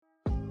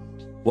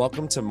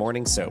Welcome to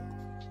Morning Soap.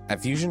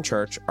 At Fusion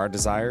Church, our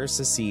desire is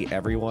to see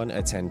everyone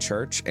attend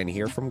church and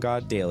hear from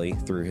God daily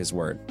through His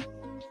Word.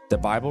 The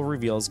Bible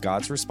reveals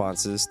God's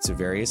responses to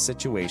various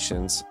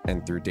situations,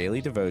 and through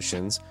daily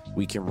devotions,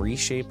 we can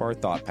reshape our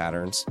thought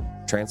patterns,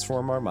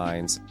 transform our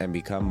minds, and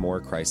become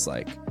more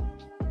Christ-like.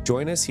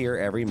 Join us here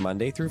every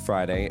Monday through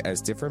Friday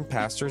as different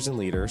pastors and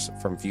leaders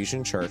from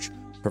Fusion Church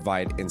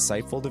provide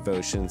insightful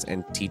devotions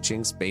and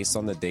teachings based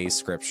on the day's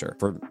scripture.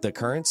 For the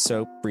current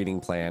soap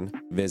reading plan,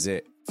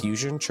 visit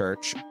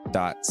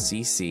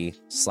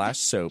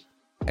fusionchurch.cc/soap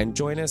and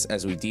join us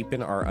as we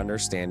deepen our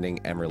understanding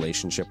and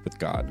relationship with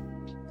God.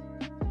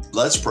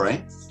 Let's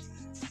pray,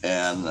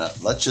 and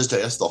let's just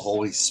ask the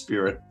Holy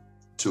Spirit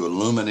to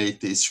illuminate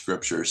these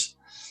scriptures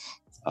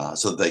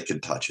so they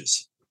can touch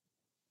us.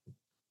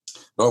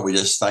 Lord, we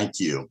just thank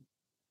you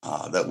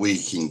that we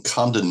can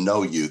come to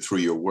know you through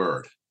your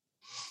word.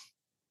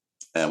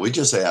 And we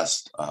just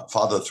asked,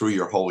 Father, through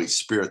your Holy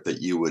Spirit,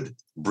 that you would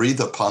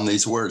breathe upon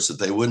these words, that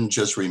they wouldn't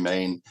just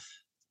remain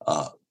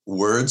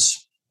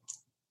words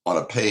on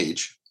a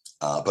page,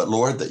 but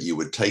Lord, that you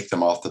would take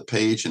them off the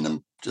page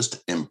and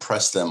just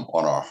impress them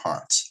on our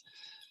hearts.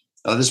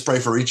 And I just pray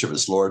for each of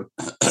us, Lord,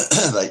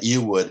 that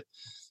you would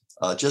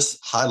just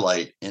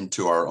highlight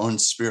into our own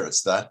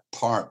spirits that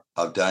part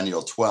of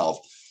Daniel 12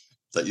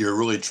 that you're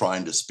really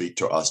trying to speak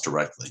to us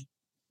directly.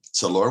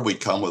 So, Lord, we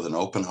come with an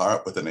open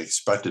heart, with an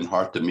expectant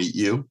heart to meet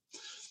you.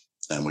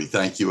 And we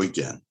thank you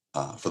again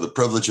for the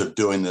privilege of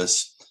doing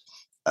this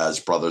as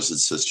brothers and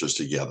sisters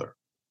together.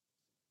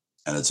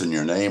 And it's in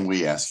your name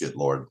we ask it,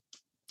 Lord.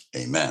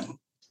 Amen.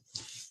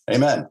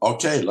 Amen.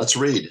 Okay, let's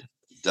read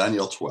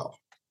Daniel 12.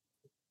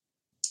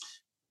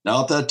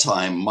 Now at that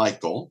time,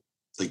 Michael,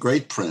 the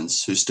great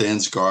prince who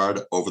stands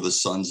guard over the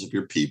sons of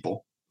your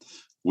people,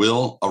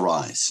 will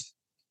arise.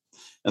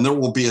 And there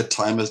will be a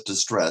time of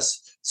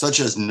distress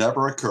such as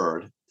never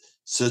occurred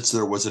since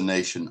there was a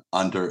nation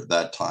until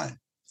that time.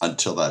 And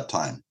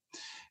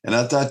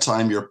at that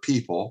time, your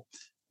people,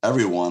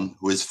 everyone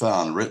who is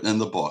found written in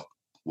the book,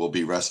 will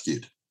be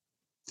rescued.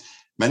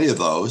 Many of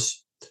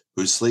those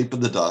who sleep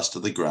in the dust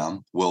of the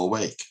ground will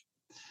awake,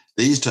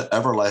 these to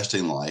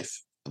everlasting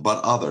life,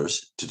 but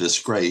others to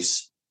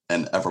disgrace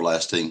and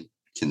everlasting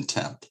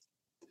contempt.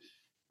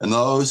 And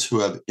those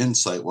who have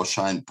insight will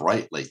shine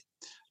brightly,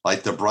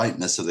 like the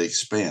brightness of the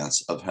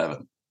expanse of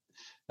heaven.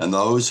 And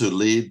those who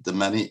lead the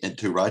many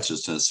into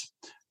righteousness,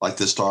 like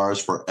the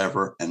stars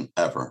forever and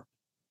ever.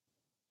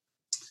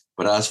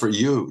 But as for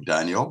you,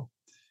 Daniel,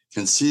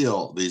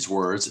 conceal these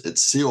words and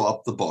seal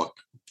up the book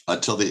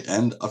until the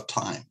end of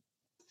time.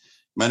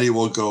 Many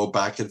will go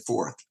back and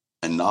forth,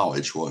 and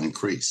knowledge will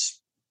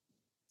increase.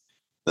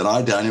 Then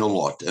I, Daniel,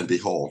 looked, and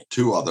behold,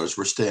 two others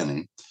were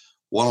standing,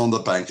 one on the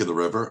bank of the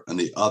river, and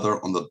the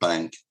other on the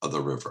bank of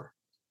the river.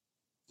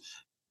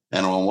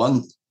 And when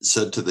one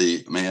said to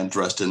the man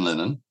dressed in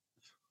linen,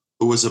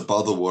 who was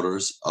above the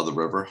waters of the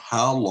river,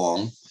 how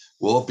long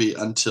will it be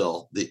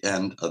until the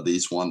end of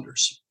these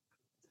wonders?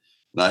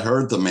 And I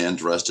heard the man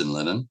dressed in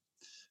linen,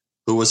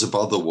 who was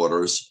above the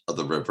waters of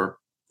the river,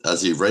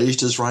 as he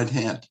raised his right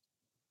hand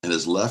and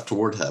his left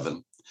toward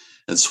heaven,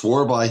 and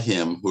swore by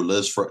him who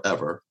lives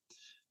forever,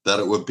 that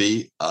it would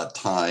be a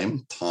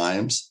time,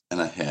 times, and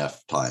a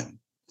half time.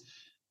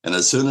 And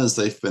as soon as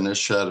they finish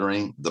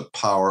shattering the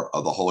power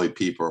of the holy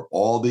people,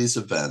 all these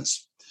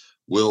events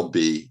will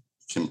be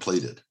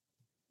completed.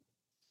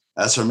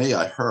 As for me,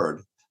 I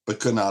heard, but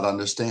could not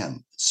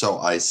understand. So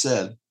I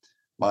said,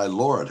 my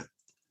Lord,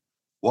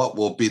 what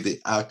will be the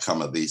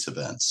outcome of these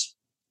events?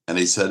 And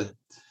he said,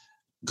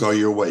 go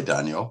your way,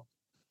 Daniel,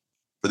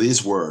 for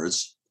these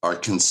words are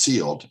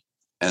concealed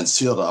and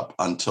sealed up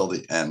until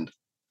the end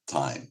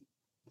time.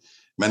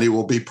 Many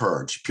will be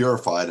purged,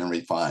 purified, and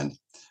refined,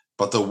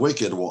 but the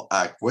wicked will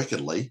act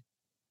wickedly,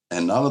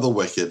 and none of the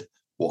wicked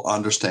will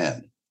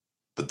understand,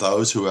 but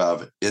those who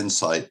have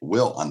insight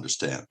will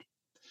understand.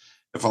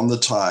 And from the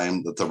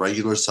time that the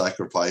regular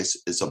sacrifice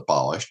is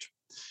abolished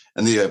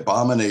and the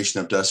abomination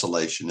of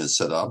desolation is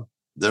set up,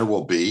 there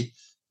will be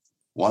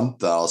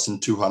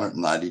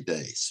 1,290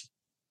 days.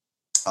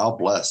 How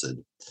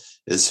blessed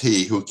is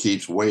he who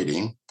keeps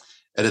waiting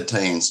and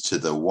attains to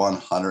the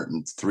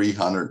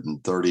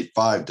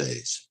 335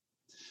 days.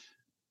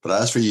 But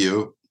as for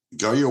you,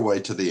 go your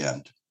way to the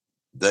end.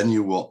 Then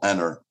you will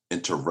enter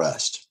into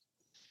rest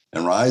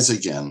and rise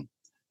again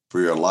for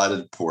your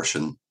allotted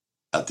portion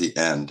at the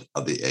end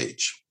of the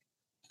age.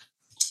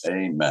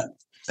 Amen.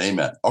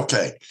 Amen.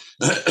 Okay.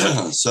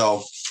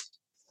 So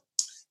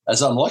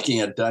as I'm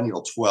looking at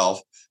Daniel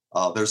 12,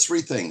 there's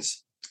three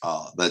things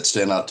that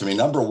stand out to me.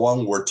 Number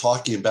one, we're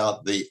talking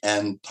about the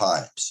end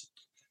times,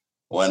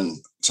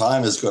 when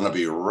time is going to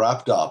be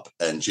wrapped up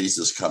and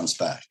Jesus comes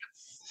back.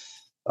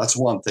 That's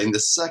one thing. The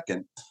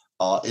second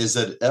is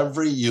that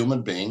every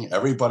human being,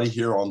 everybody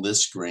here on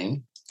this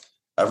screen,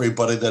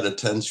 everybody that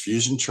attends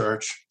Fusion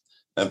Church,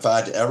 in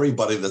fact,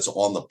 everybody that's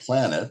on the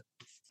planet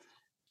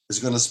is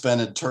going to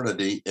spend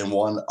eternity in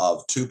one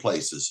of two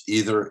places,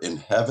 either in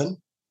heaven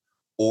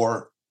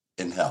or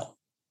in hell.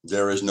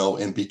 There is no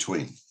in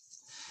between.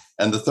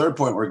 And the third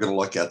point we're going to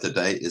look at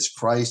today is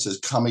Christ is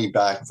coming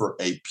back for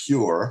a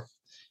pure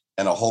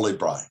and a holy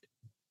bride.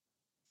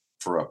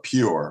 For a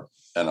pure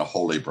and a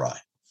holy bride.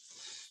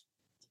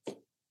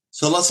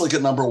 So let's look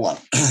at number one,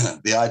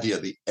 the idea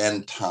of the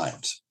end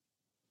times.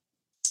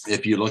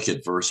 If you look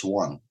at verse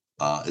 1,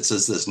 it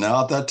says this: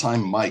 Now at that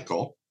time,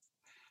 Michael,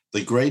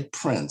 the great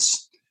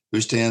prince who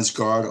stands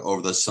guard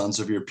over the sons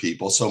of your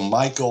people. So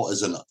Michael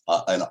is an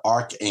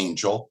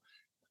archangel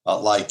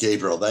like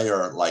Gabriel. They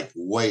are like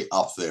way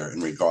up there in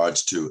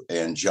regards to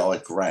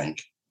angelic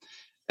rank.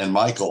 And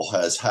Michael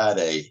has had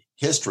a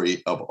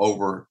history of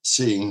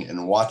overseeing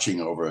and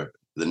watching over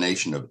the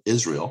nation of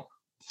Israel.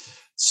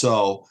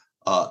 So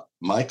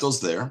Michael's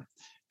there,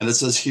 and it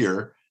says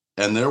here,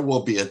 and there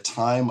will be a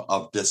time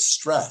of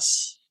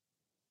distress,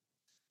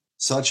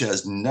 such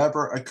as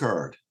never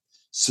occurred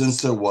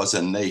since there was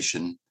a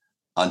nation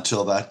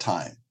until that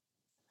time.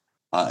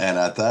 And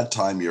at that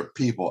time, your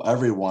people,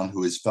 everyone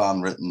who is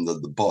found written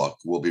in the book,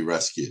 will be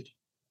rescued.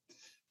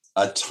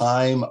 A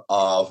time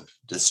of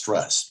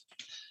distress.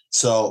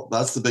 So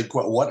that's the big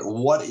question.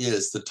 What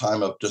is the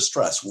time of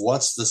distress?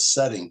 What's the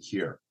setting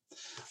here?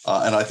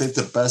 And I think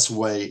the best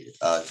way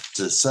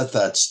to set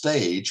that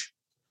stage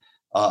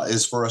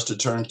is for us to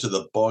turn to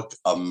the book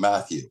of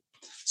Matthew.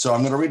 So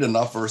I'm going to read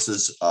enough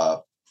verses.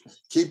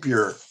 Keep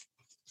your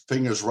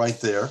fingers right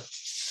there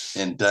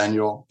in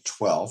Daniel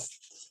 12.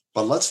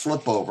 But let's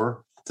flip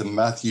over to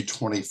Matthew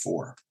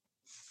 24.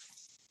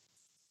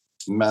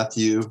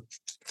 Matthew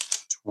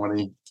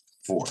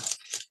 24.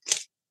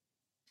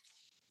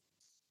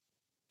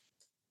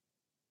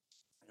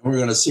 We're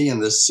going to see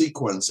in this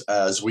sequence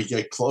as we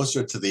get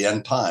closer to the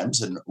end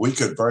times, and we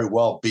could very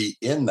well be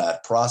in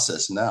that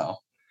process now.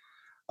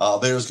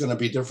 There's going to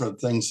be different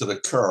things that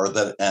occur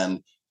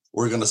and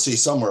we're going to see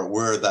somewhere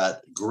where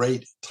that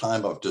great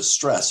time of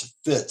distress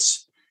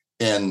fits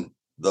in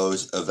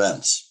those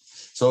events.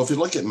 So if you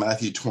look at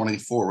Matthew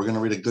 24, we're going to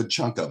read a good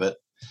chunk of it.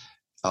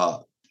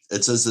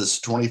 It says this,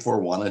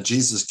 24:1, and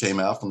Jesus came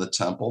out from the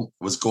temple,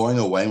 was going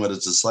away when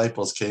his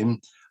disciples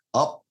came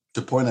up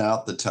to point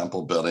out the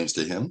temple buildings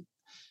to him.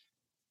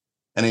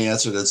 And he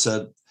answered and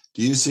said,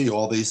 do you see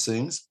all these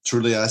things?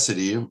 Truly I say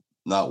to you,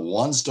 not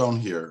one stone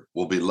here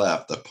will be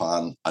left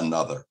upon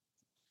another,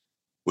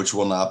 which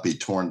will not be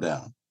torn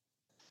down.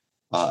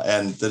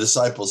 And the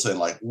disciples saying,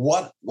 like,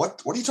 what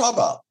are you talking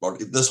about?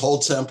 This whole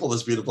temple,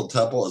 this beautiful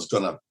temple is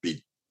going to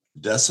be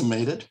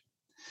decimated.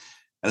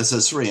 And it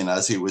says 3, and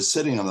as he was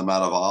sitting on the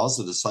Mount of Olives,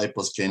 the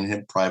disciples came to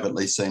him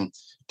privately saying,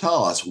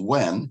 tell us,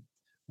 when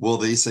will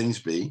these things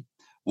be?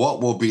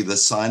 What will be the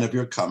sign of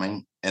your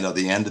coming and of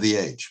the end of the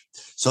age?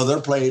 So they're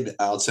played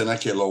out saying,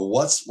 okay, Lord,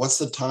 what's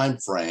the time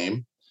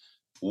frame?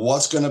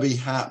 What's going to be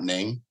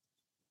happening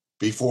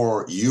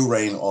before you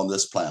reign on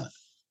this planet?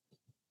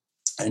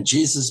 And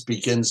Jesus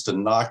begins to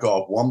knock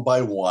off one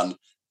by one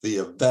the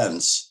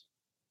events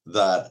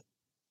that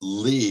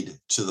lead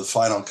to the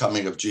final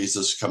coming of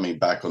Jesus coming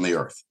back on the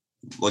earth.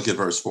 Look at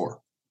verse 4.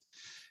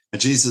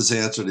 And Jesus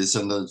answered, he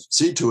said,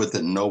 see to it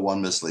that no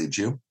one misleads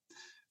you.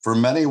 For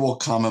many will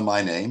come in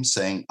my name,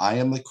 saying, I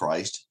am the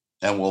Christ,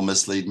 and will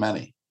mislead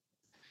many.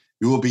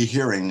 You will be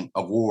hearing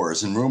of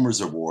wars and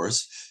rumors of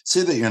wars.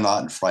 See that you're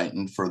not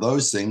frightened, for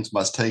those things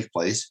must take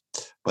place,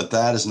 but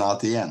that is not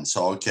the end.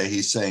 So, okay,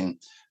 he's saying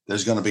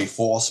there's going to be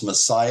false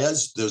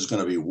messiahs. There's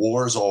going to be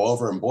wars all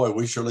over. And boy,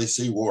 we surely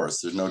see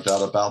wars. There's no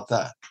doubt about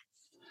that.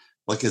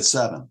 Look at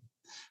 7.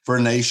 For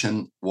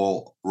nation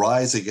will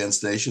rise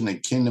against nation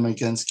and kingdom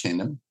against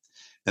kingdom.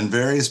 In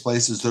various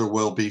places there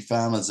will be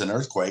famines and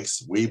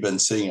earthquakes. We've been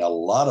seeing a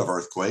lot of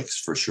earthquakes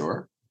for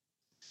sure.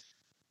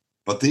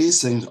 But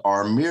these things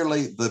are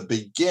merely the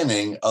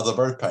beginning of the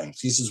birth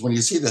pangs. He says, when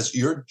you see this,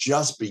 you're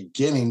just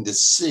beginning to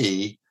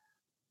see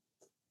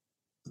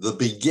the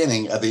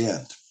beginning of the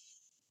end.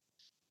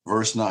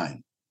 Verse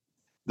 9,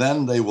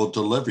 then they will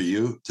deliver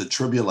you to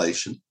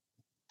tribulation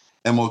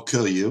and will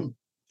kill you,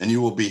 and you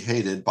will be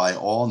hated by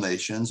all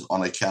nations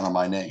on account of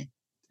my name.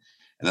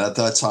 And at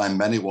that time,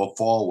 many will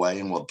fall away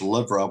and will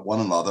deliver up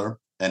one another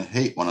and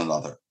hate one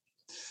another.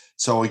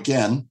 So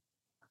again,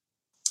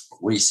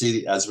 we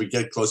see as we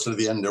get closer to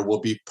the end, there will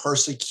be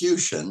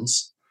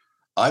persecutions,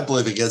 I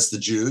believe, against the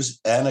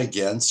Jews and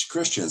against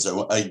Christians.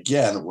 And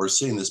again, we're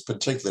seeing this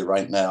particularly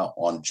right now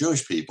on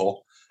Jewish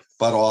people,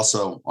 but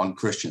also on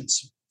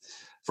Christians.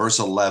 Verse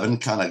 11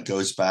 kind of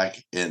goes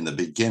back in the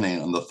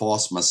beginning on the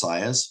false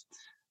messiahs.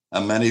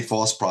 And many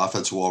false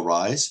prophets will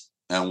arise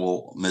and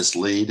will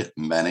mislead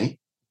many.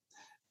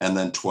 And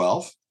then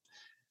 12,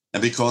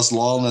 and because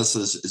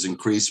lawlessness is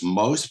increased,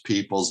 most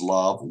people's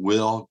love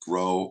will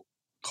grow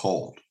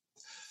cold.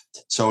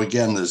 So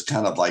again, there's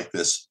kind of like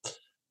this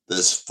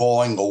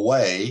falling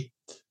away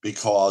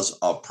because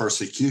of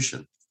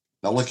persecution.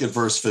 Now look at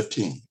verse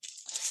 15.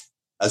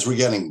 As we're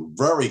getting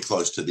very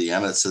close to the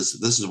end, it says,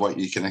 this is what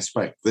you can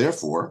expect.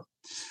 Therefore,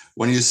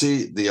 when you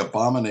see the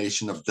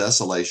abomination of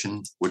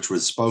desolation, which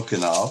was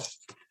spoken of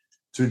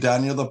through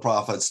Daniel the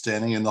prophet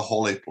standing in the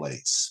holy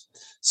place.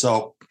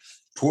 So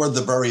toward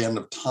the very end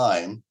of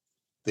time,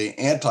 the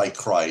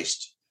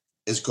Antichrist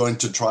is going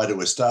to try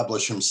to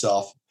establish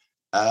himself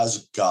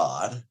as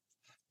God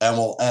and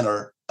will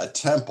enter a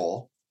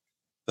temple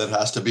that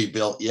has to be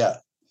built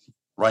yet.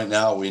 Right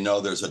now, we know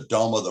there's a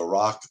Dome of the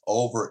Rock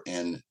over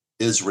in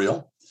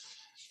Israel,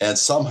 and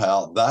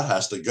somehow that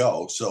has to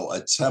go so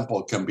a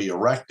temple can be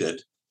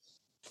erected,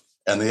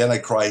 and the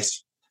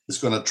Antichrist is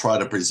going to try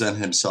to present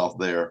himself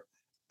there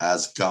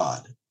as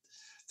God.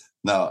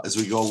 Now, as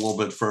we go a little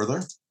bit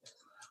further,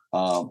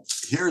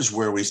 here's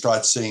where we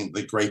start seeing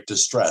the great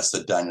distress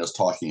that Daniel's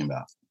talking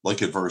about.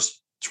 Look at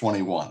verse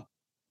 21.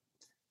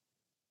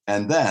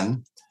 And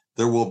then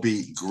there will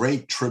be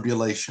great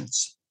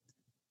tribulations,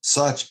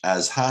 such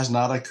as has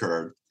not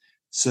occurred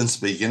since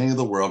the beginning of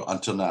the world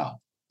until now,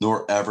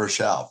 nor ever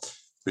shall.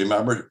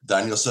 Remember,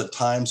 Daniel said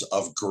times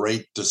of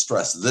great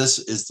distress. This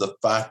is the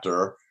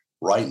factor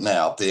right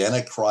now. The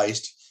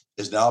Antichrist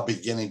is now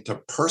beginning to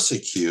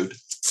persecute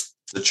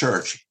the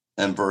church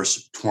in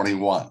verse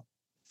 21.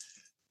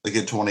 Look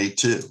at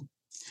 22.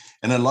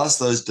 And unless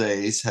those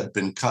days had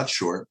been cut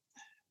short,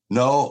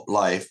 no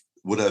life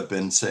would have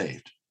been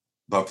saved.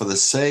 But for the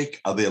sake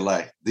of the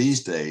elect,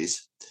 these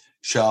days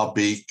shall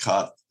be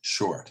cut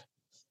short.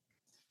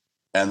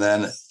 And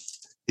then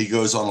he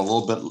goes on a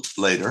little bit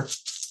later,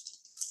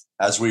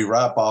 as we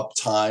wrap up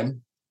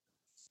time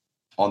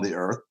on the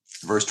earth,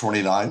 verse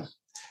 29.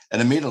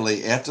 And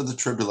immediately after the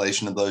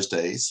tribulation of those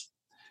days,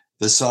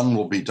 the sun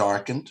will be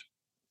darkened,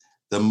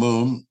 the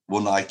moon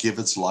will not give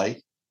its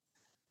light,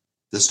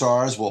 the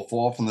stars will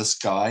fall from the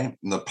sky,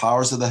 and the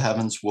powers of the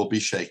heavens will be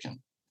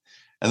shaken.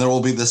 And there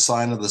will be the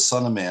sign of the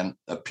Son of Man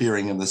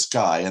appearing in the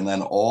sky, and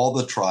then all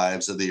the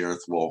tribes of the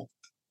earth will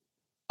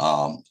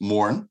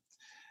mourn,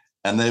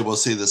 and they will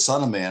see the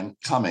Son of Man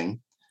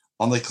coming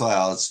on the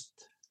clouds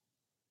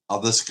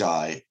of the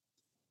sky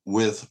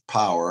with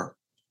power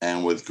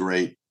and with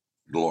great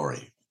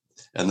glory.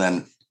 And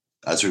then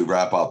as we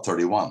wrap up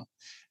 31,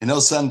 and he'll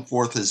send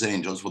forth his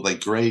angels with a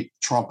great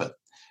trumpet,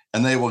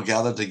 and they will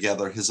gather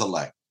together his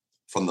elect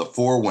from the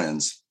four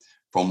winds,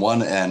 from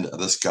one end of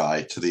the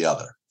sky to the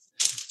other.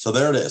 So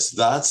there it is.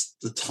 That's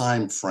the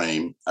time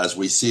frame as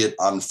we see it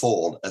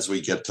unfold as we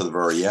get to the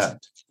very end.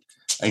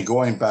 And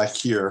going back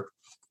here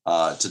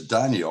to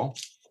Daniel,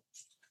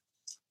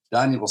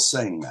 Daniel's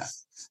saying that.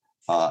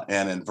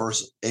 And in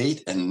verse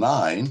 8 and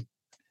 9,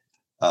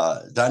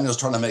 Daniel's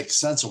trying to make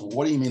sense of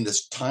what do you mean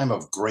this time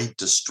of great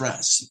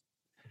distress?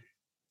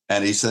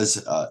 And he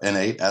says in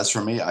 8, as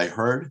for me, I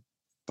heard,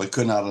 but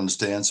could not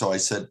understand. So I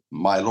said,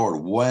 my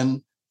Lord,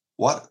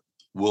 what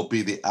will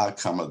be the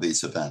outcome of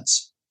these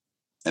events?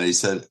 And he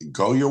said,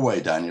 go your way,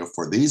 Daniel,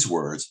 for these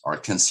words are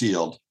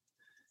concealed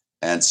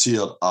and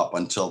sealed up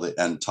until the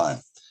end time.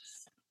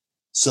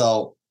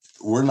 So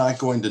we're not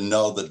going to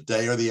know the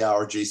day or the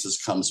hour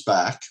Jesus comes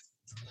back.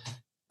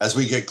 As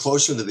we get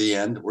closer to the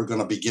end, we're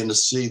going to begin to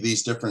see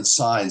these different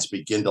signs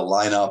begin to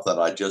line up that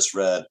I just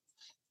read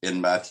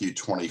in Matthew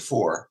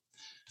 24.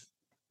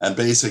 And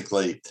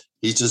basically,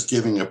 he's just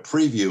giving a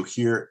preview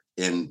here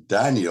in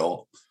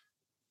Daniel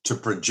to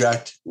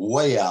project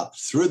way out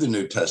through the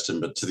New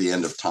Testament to the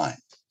end of time.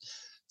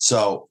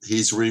 So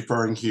he's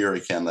referring here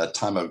again, that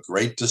time of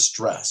great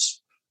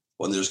distress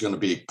when there's going to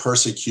be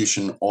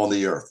persecution on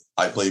the earth,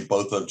 I believe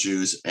both of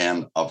Jews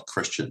and of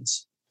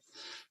Christians.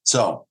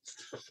 So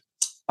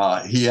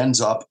he ends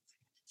up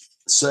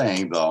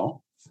saying,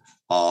 though,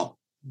 that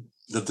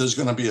there's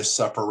going to be a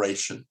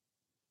separation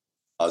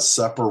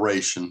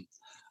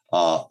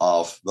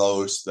of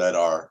those that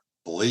are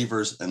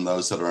believers and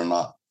those that are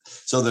not.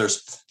 So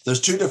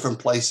there's two different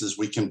places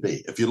we can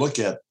be. If you look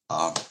at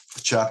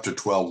chapter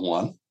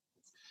 12:1,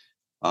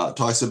 it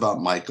talks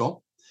about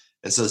Michael.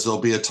 It says there'll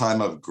be a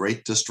time of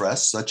great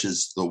distress, such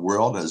as the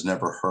world has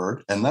never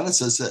heard. And then it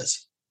says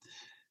this,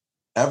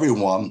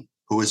 everyone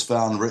who is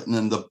found written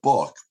in the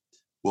book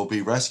will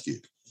be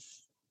rescued.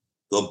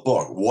 The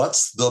book.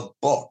 What's the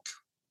book?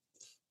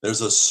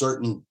 There's a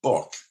certain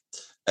book,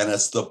 and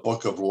it's the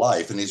book of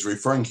life. And he's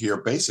referring here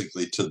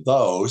basically to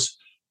those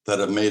that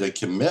have made a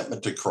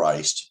commitment to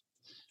Christ,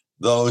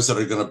 those that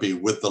are going to be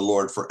with the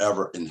Lord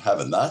forever in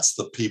heaven. That's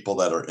the people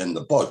that are in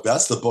the book.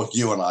 That's the book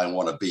you and I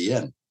want to be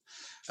in.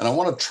 And I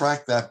want to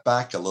track that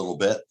back a little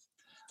bit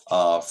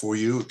for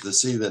you to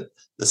see that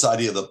this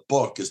idea of the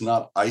book is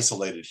not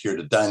isolated here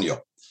to Daniel.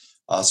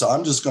 So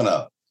I'm just going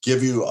to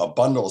give you a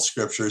bundle of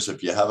scriptures.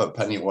 If you have a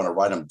pen, you want to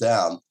write them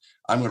down,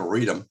 I'm going to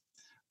read them.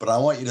 But I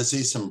want you to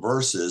see some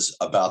verses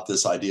about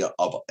this idea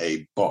of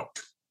a book.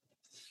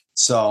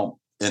 So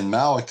in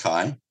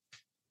Malachi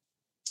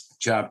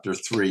chapter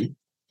 3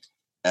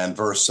 and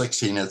verse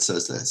 16, it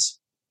says this,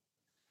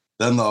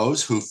 then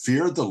those who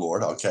feared the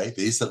Lord, okay,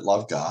 these that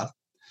love God,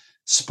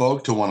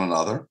 spoke to one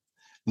another,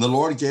 and the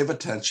Lord gave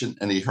attention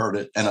and he heard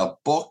it. And a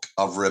book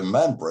of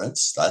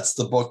remembrance, that's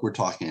the book we're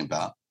talking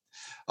about,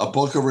 a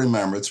book of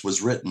remembrance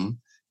was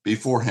written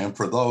before him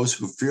for those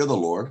who fear the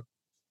Lord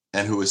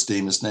and who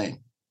esteem his name.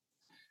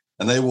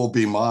 And they will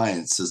be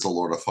mine, says the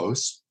Lord of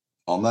hosts,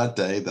 on that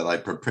day that I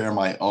prepare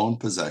my own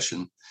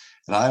possession,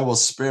 and I will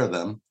spare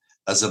them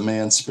as a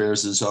man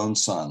spares his own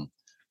son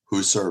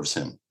who serves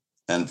him.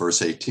 And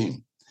verse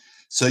 18.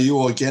 So you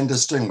will again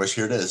distinguish,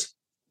 here it is,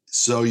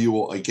 So you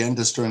will again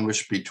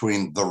distinguish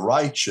between the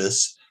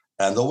righteous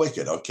and the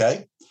wicked,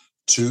 okay?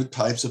 Two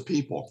types of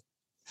people,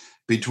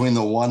 between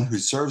the one who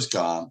serves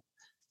God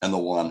and the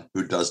one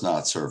who does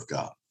not serve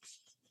God.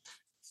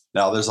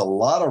 Now, there's a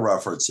lot of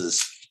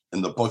references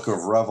in the book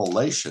of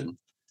Revelation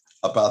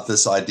about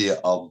this idea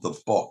of the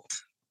book.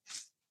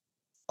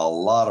 A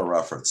lot of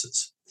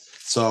references.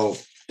 So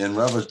in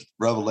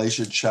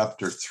Revelation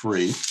chapter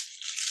 3,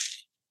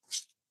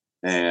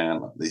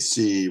 and they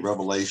see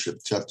Revelation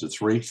chapter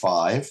 3,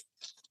 5,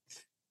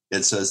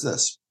 it says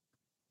this: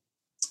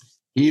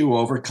 he who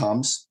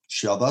overcomes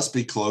shall thus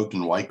be clothed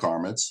in white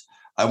garments.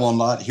 I will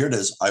not, here it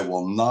is, I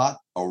will not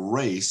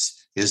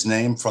erase his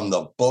name from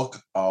the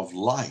book of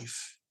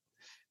life,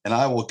 and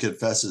I will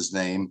confess his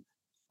name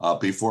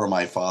before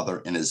my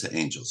Father and his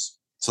angels.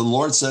 So the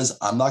Lord says,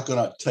 I'm not going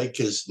to take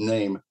his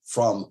name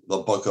from the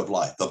book of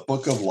life. The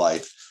book of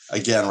life,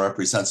 again,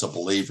 represents a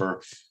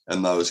believer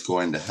and those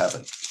going to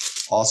heaven.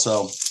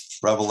 Also,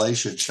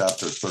 Revelation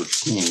chapter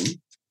 13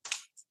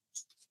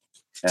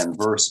 and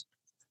verse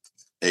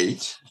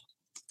 8.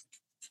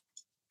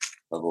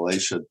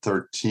 Revelation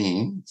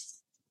 13.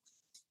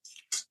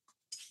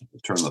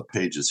 Turn the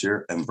pages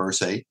here, and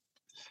verse 8.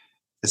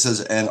 It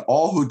says, and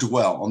all who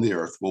dwell on the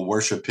earth will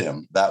worship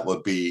him. That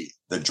would be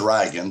the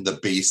dragon, the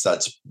beast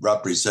that's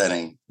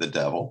representing the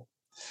devil.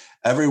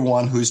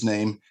 Everyone whose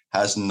name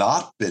has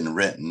not been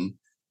written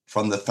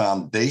from the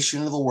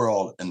foundation of the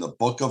world in the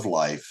book of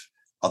life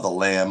of the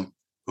Lamb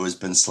who has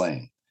been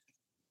slain.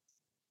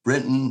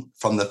 Written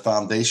from the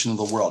foundation of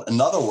the world. In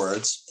other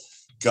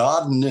words,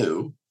 God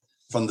knew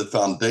from the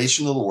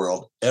foundation of the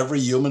world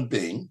every human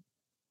being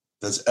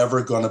that's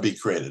ever going to be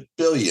created.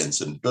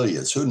 Billions and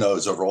billions, who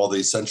knows, over all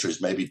these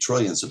centuries, maybe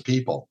trillions of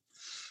people.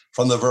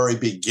 From the very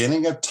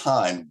beginning of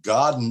time,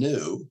 God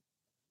knew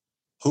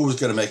who was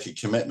going to make a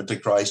commitment to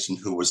Christ and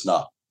who was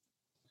not.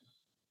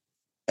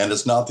 And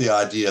it's not the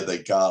idea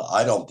that God,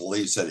 I don't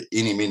believe, said,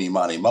 eeny, meeny,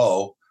 miny,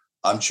 mo,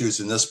 I'm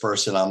choosing this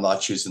person, I'm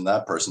not choosing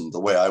that person. The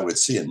way I would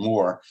see it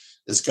more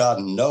is God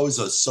knows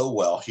us so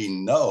well,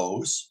 he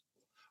knows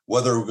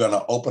whether we're going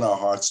to open our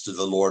hearts to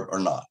the Lord or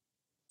not.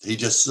 He's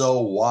just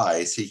so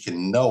wise, he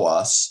can know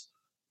us,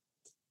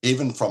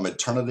 even from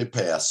eternity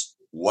past,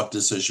 what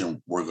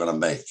decision we're going to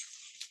make.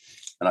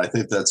 And I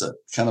think that's a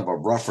kind of a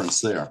reference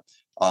there.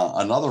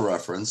 Another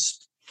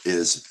reference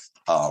is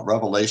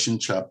Revelation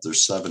chapter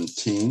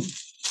 17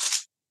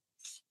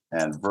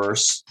 and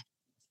verse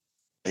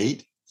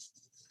 8.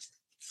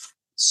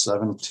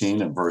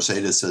 17 and verse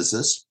 8, it says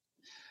this: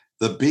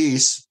 the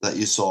beast that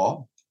you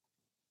saw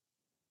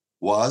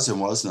was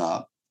and was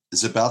not,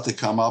 is about to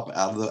come up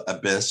out of the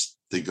abyss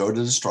to go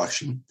to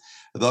destruction.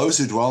 Those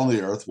who dwell on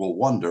the earth will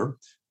wonder,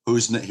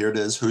 here it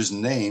is, whose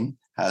name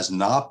has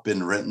not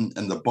been written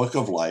in the book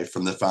of life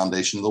from the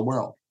foundation of the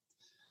world.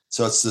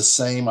 So it's the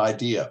same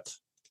idea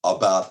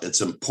about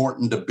it's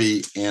important to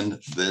be in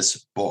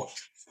this book.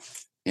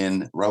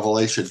 In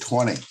Revelation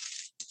 20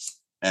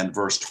 and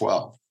verse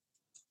 12.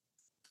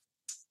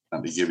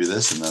 Let me give you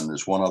this, and then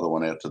there's one other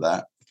one after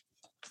that.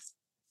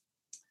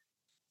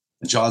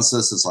 And John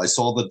says this: I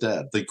saw the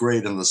dead, the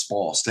great and the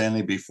small,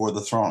 standing before the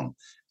throne,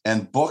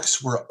 and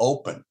books were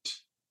opened.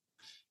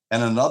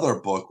 And another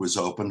book was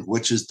opened,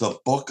 which is the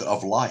book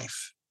of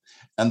life.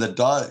 And the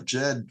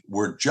dead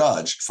were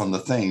judged from the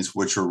things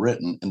which were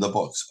written in the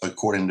books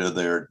according to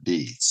their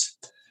deeds.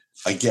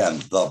 Again,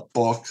 the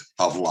book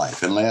of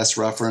life. And last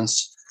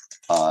reference,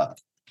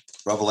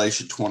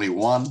 Revelation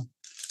 21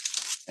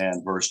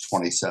 and verse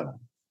 27.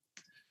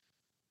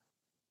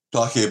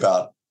 Talking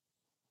about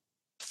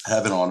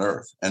heaven on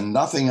earth. And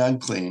nothing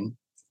unclean,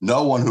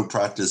 no one who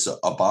practices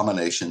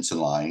abominations and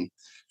lying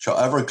shall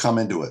ever come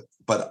into it,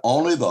 but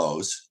only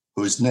those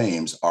whose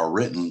names are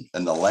written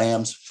in the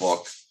Lamb's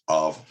book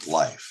of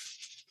life.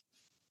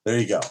 There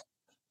you go.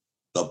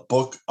 The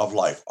book of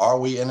life. Are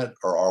we in it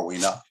or are we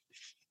not?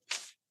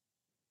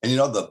 And you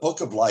know, the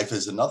book of life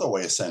is another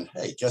way of saying,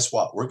 hey, guess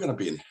what? We're going to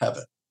be in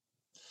heaven.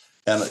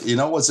 And you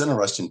know what's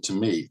interesting to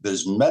me?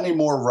 There's many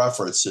more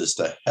references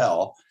to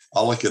hell.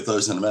 I'll look at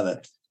those in a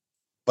minute,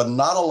 but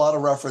not a lot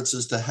of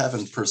references to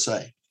heaven per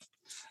se.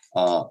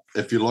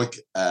 If you look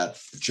at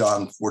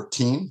John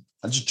 14,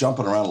 I'm just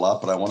jumping around a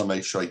lot, but I want to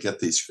make sure I get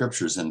these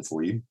scriptures in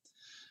for you.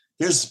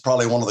 Here's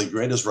probably one of the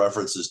greatest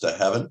references to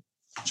heaven.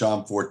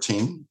 John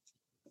 14,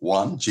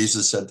 1,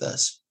 Jesus said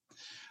this: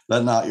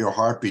 let not your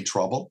heart be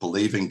troubled.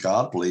 Believe in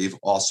God, believe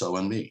also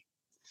in me.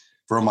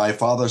 For in my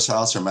Father's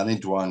house are many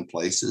dwelling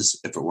places.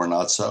 If it were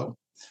not so,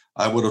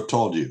 I would have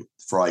told you,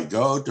 for I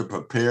go to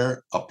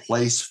prepare a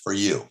place for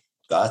you.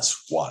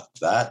 That's what?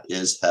 That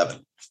is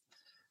heaven.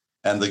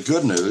 And the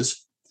good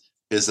news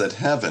is that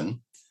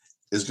heaven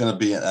is going to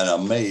be an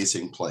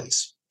amazing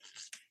place.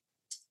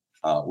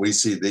 We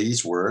see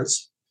these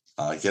words,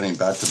 getting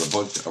back to the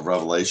book of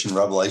Revelation,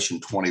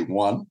 Revelation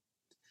 21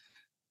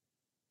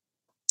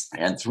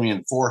 and 3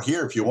 and 4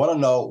 here. If you want to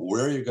know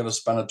where you're going to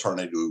spend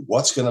eternity,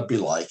 what's going to be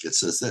like, it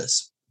says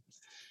this: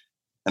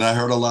 and I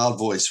heard a loud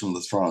voice from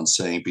the throne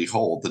saying,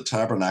 behold, the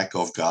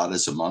tabernacle of God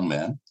is among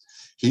men.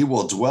 He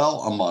will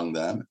dwell among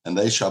them, and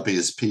they shall be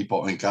his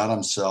people, and God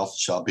himself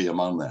shall be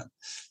among them.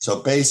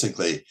 So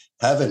basically,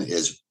 heaven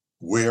is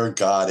where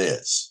God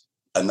is,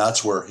 and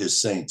that's where his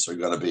saints are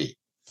going to be.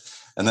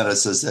 And then it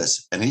says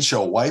this, and he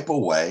shall wipe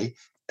away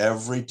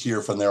every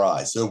tear from their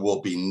eyes. There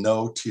will be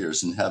no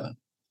tears in heaven.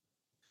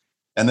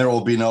 And there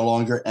will be no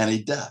longer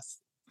any death.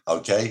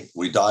 Okay,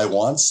 we die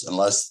once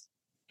unless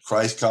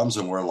Christ comes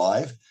and we're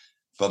alive,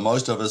 but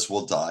most of us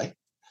will die.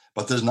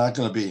 But there's not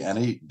going to be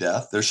any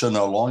death. There shall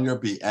no longer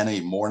be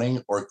any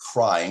mourning or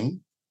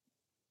crying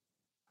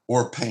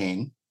or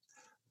pain.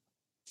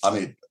 I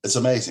mean, it's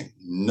amazing.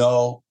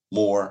 No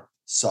more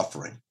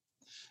suffering,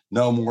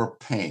 no more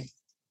pain.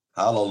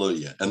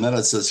 Hallelujah. And then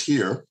it says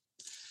here,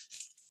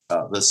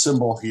 the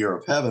symbol here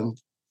of heaven,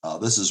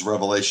 this is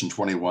Revelation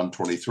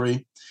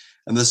 21:23.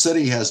 And the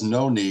city has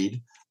no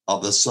need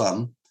of the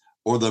sun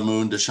or the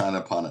moon to shine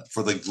upon it,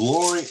 for the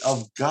glory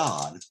of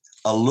God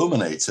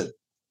illuminates it,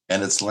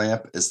 and its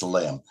lamp is the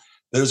Lamb.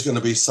 There's going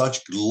to be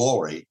such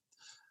glory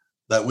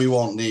that we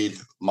won't need,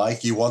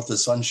 Mike, you want the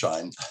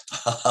sunshine.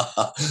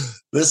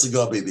 This is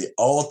going to be the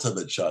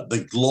ultimate shot.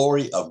 The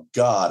glory of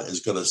God is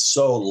going to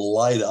so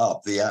light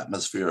up the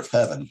atmosphere of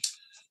heaven,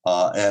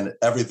 and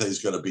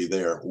everything's going to be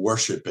there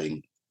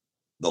worshiping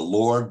the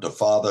Lord, the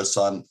Father,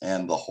 Son,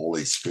 and the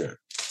Holy Spirit.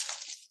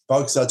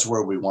 Folks, that's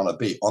where we want to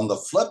be. On the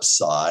flip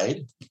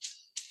side,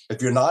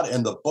 if you're not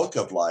in the book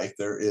of life,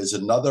 there is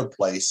another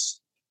place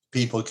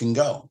people can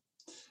go,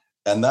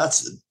 and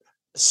that's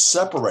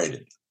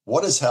separated.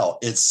 What is hell?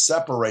 It's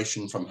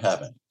separation from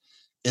heaven.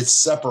 It's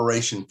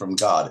separation from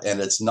God,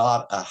 and it's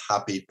not a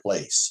happy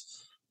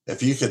place.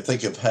 If you could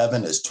think of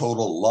heaven as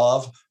total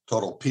love,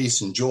 total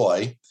peace and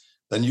joy,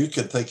 then you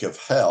could think of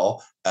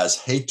hell as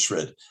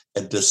hatred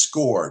and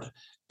discord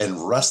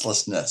and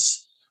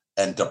restlessness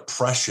and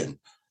depression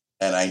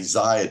and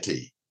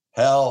anxiety.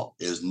 Hell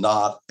is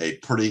not a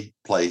pretty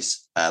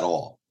place at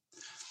all.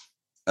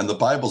 And the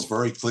Bible's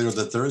very clear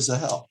that there is a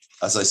hell.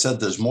 As I said,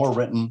 there's more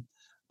written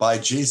by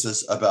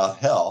Jesus about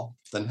hell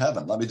than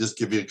heaven. Let me just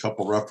give you a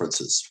couple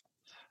references.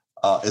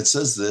 It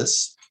says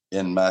this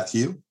in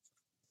Matthew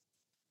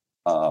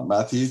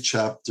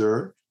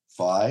chapter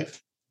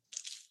 5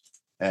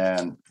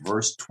 and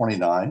verse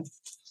 29.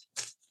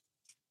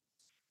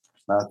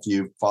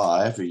 Matthew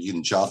 5, you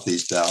can jot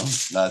these down.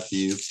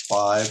 Matthew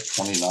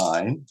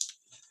 5:29.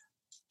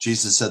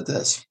 Jesus said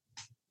this,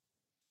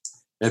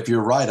 if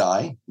your right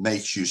eye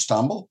makes you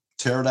stumble,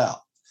 tear it out,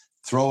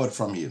 throw it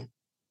from you.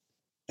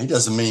 He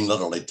doesn't mean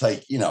literally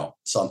take,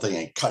 something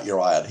and cut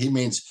your eye out. He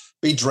means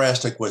be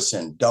drastic with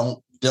sin.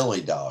 Don't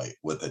dilly-dally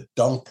with it.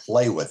 Don't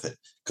play with it,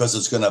 because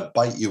it's going to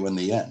bite you in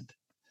the end.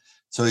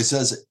 So he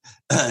says,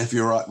 if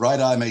your right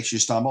eye makes you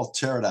stumble,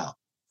 tear it out,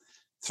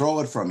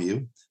 throw it from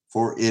you,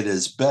 for it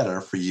is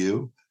better for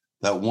you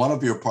that one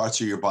of your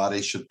parts of your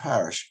body should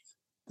perish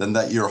than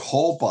that your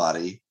whole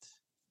body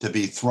to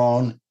be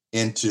thrown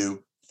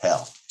into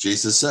hell.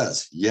 Jesus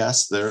says,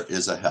 yes, there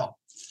is a hell.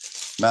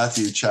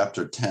 Matthew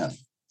chapter 10,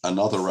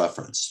 another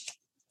reference.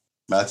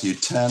 Matthew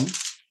 10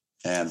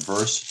 and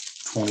verse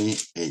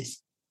 28.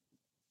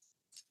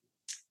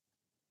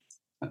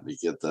 Let me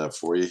get that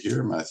for you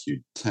here.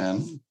 Matthew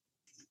 10.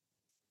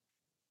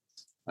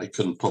 I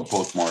couldn't put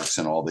bookmarks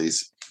in all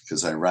these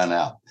because I ran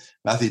out.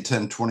 Matthew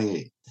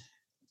 10:28.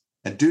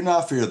 And do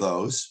not fear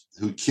those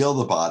who kill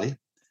the body,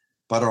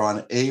 but are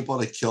unable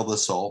to kill the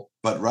soul,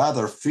 but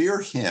rather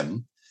fear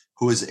him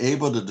who is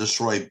able to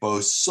destroy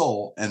both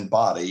soul and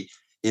body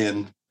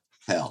in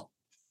hell.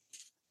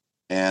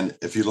 And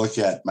if you look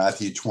at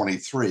Matthew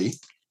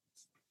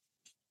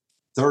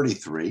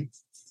 23:33,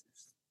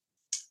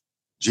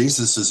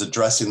 Jesus is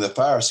addressing the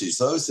Pharisees,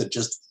 those that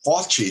just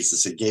fought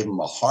Jesus and gave him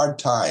a hard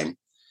time,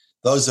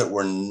 those that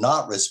were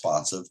not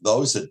responsive,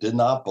 those that did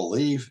not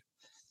believe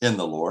in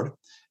the Lord.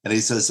 And he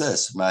says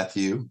this,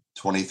 Matthew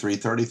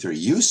 23:33,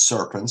 you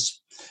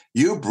serpents,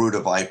 you brood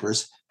of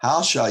vipers,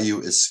 how shall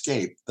you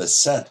escape the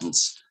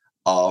sentence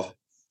of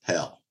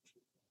hell?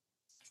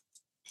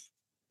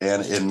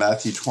 And in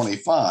Matthew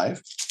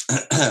 25,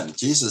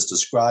 Jesus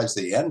describes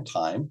the end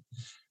time,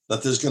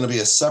 that there's going to be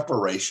a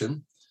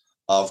separation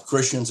of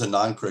Christians and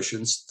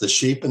non-Christians, the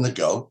sheep and the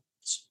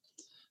goats.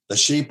 The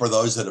sheep are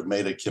those that have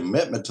made a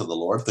commitment to the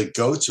Lord. The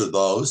goats are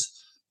those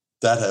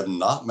that have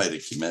not made a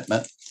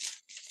commitment.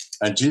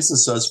 And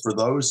Jesus says for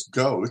those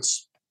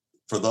goats,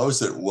 for those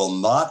that will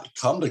not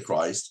come to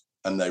Christ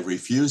and they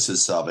refuse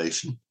his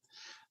salvation,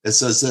 it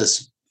says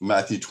this,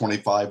 Matthew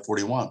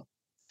 25:41.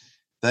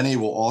 Then he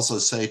will also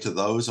say to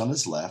those on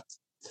his left,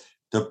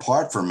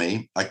 depart from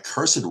me,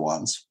 accursed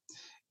ones,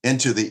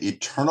 into the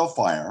eternal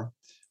fire,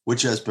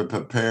 which has been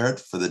prepared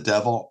for the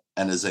devil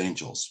and his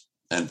angels.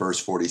 And verse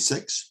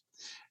 46,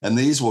 and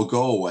these will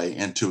go away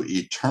into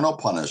eternal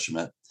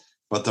punishment,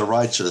 but the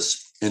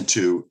righteous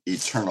into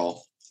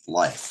eternal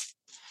life.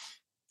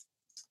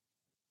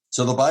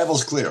 So the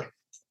Bible's clear,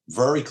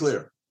 very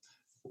clear.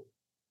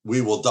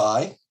 We will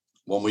die.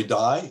 When we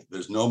die,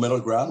 there's no middle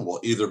ground.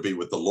 We'll either be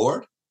with the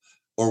Lord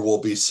or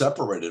we'll be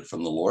separated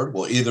from the Lord.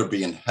 We'll either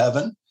be in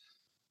heaven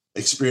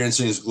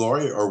experiencing his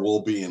glory, or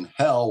we'll be in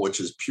hell, which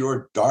is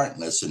pure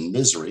darkness and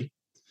misery.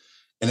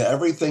 And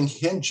everything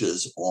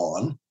hinges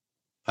on,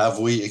 have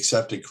we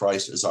accepted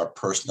Christ as our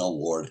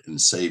personal Lord and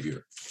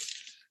Savior?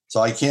 So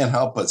I can't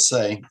help but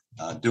say,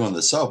 doing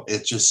the soap,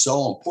 it's just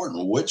so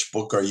important. Which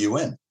book are you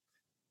in?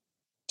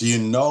 Do you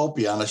know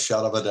beyond a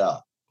shadow of a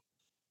doubt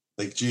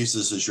that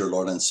Jesus is your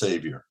Lord and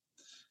Savior?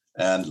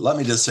 And let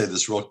me just say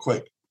this real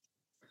quick.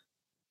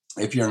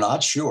 If you're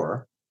not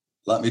sure,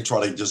 let me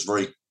try to just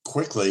very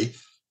quickly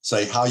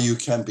say how you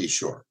can be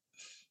sure.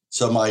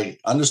 So my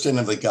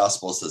understanding of the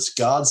gospel is this: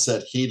 God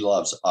said he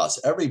loves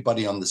us,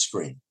 everybody on the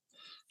screen.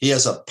 He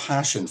has a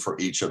passion for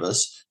each of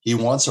us. He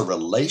wants a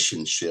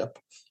relationship.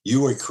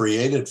 You were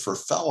created for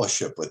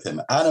fellowship with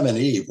him. Adam and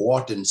Eve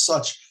walked in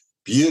such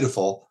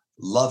beautiful,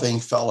 loving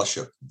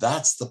fellowship.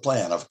 That's the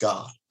plan of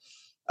God.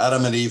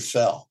 Adam and Eve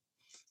fell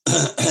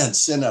and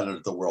sin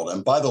entered the world.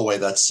 And by the way,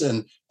 that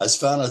sin has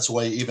found its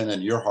way even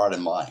in your heart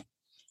and mind.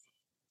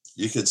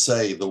 You could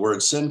say the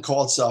word sin,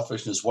 called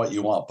selfishness, what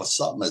you want, but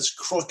something that's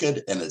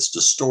crooked and it's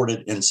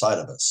distorted inside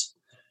of us.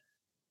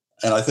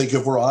 And I think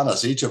if we're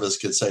honest, each of us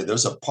could say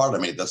there's a part of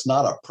me that's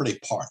not a pretty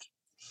part.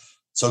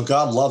 So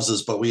God loves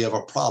us, but we have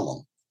a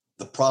problem.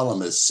 The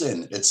problem is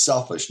sin. It's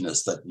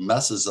selfishness that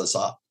messes us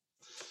up.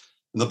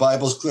 And the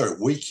Bible's clear.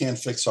 We can't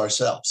fix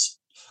ourselves.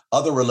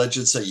 Other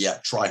religions say, yeah,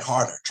 try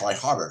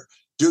harder,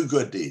 do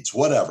good deeds,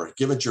 whatever,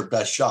 give it your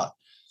best shot.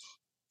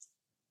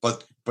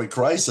 But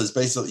Christ says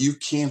basically you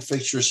can't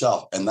fix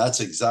yourself. And that's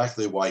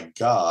exactly why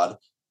God,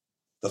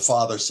 the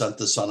Father, sent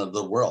the Son of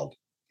the world.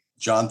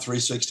 John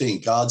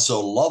 3:16, God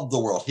so loved the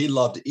world. He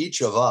loved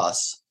each of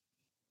us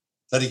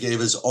that he gave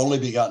his only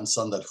begotten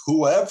Son, that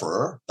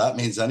whoever, that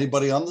means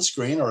anybody on the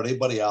screen or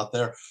anybody out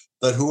there,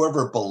 that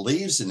whoever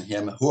believes in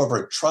him,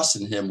 whoever trusts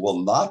in him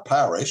will not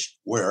perish,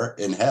 where?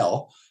 In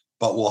hell,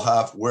 but will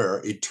have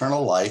where?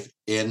 Eternal life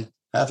in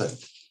heaven.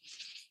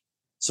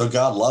 So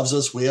God loves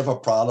us. We have a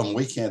problem.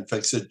 We can't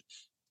fix it.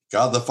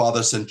 God the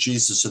Father sent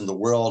Jesus in the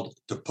world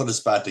to put us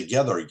back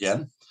together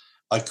again.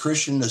 A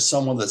Christian is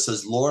someone that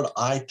says, Lord,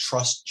 I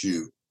trust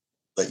you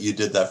that you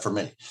did that for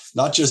me.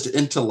 Not just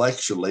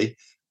intellectually,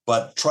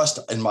 but trust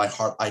in my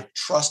heart. I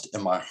trust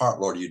in my heart,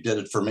 Lord, you did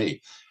it for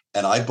me.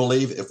 And I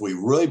believe if we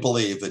really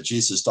believe that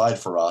Jesus died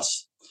for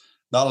us,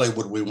 not only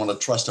would we want to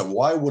trust him,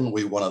 why wouldn't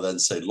we want to then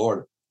say,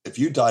 Lord, if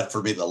you died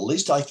for me, the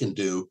least I can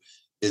do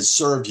is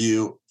serve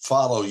you,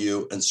 follow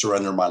you, and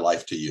surrender my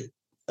life to you.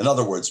 In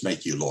other words,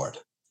 make you Lord.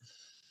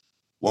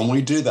 When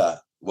we do that,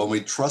 when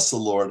we trust the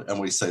Lord and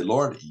we say,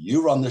 Lord,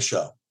 you run the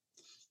show,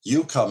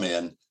 you come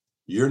in,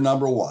 you're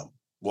number one.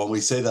 When we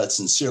say that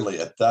sincerely,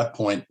 at that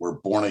point, we're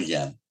born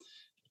again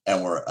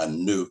and we're a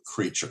new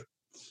creature.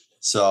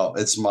 So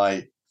it's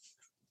my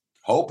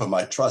hope and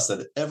my trust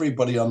that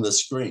everybody on the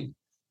screen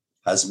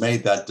has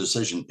made that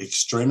decision.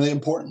 Extremely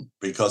important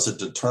because it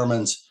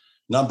determines,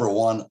 number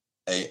one,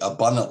 an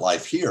abundant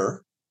life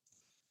here,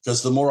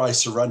 because the more I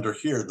surrender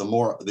here, the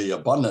more the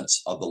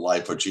abundance of the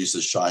life of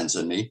Jesus shines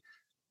in me,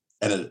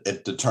 and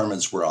it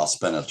determines where I'll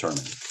spend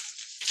eternity.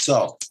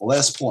 So,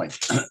 last point.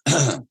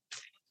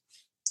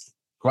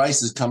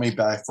 Christ is coming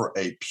back for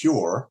a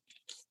pure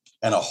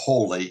and a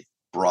holy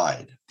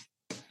bride.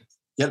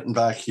 Getting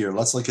back here,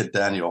 let's look at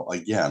Daniel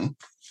again.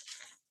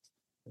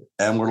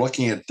 And we're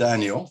looking at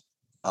Daniel,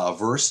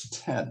 verse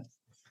 10.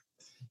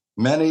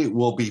 Many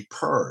will be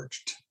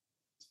purged,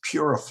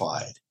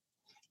 purified,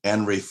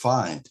 and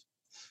refined,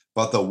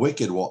 but the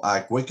wicked will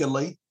act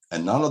wickedly,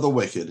 and none of the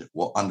wicked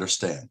will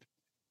understand.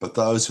 But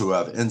those who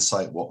have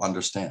insight will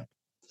understand.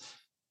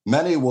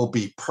 Many will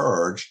be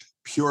purged,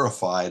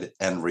 purified,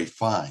 and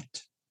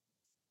refined.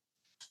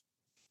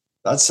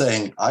 That's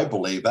saying, I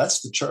believe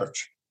that's the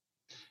church.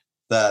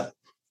 That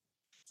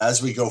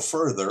as we go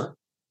further,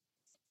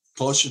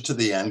 closer to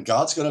the end,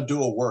 God's going to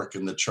do a work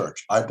in the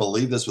church. I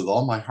believe this with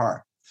all my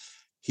heart.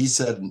 He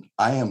said,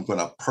 I am going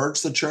to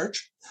purge the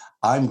church.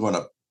 I'm going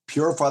to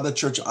purify the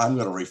church. I'm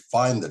going to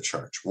refine the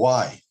church.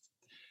 Why?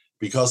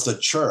 Because the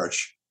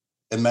church,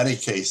 in many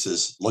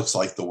cases, looks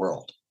like the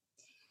world.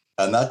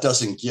 And that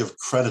doesn't give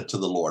credit to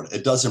the Lord.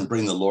 It doesn't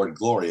bring the Lord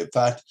glory. In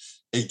fact,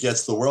 it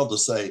gets the world to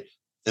say,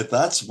 if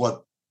that's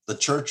what the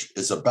church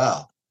is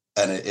about,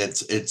 and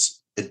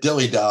it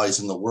dilly-dallies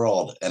in the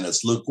world and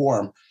it's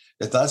lukewarm,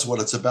 if that's what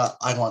it's about,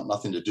 I want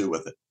nothing to do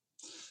with it.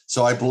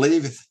 So I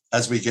believe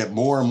as we get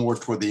more and more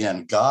toward the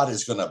end, God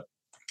is going to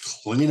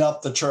clean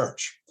up the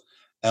church.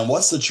 And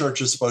what's the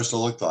church is supposed to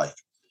look like?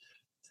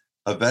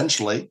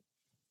 Eventually,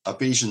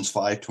 Ephesians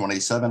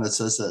 5:27, it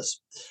says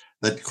this,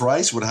 that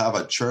Christ would have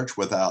a church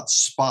without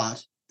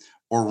spot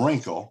or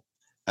wrinkle,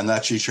 and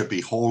that she should be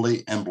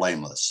holy and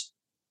blameless.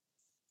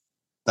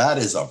 That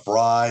is a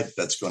bride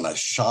that's going to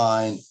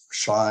shine,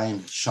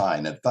 shine,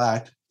 shine. In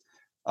fact,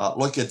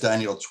 look at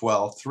Daniel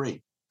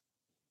 12:3.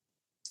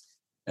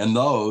 And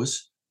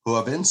those who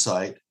have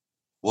insight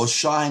will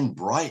shine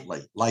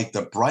brightly like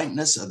the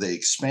brightness of the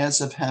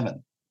expanse of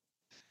heaven.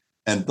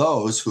 And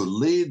those who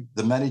lead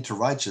the many to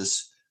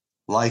righteousness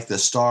like the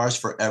stars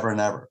forever and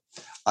ever.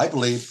 I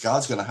believe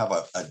God's going to have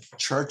a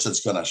church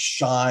that's going to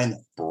shine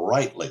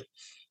brightly.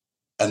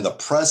 And the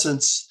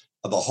presence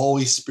of the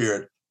Holy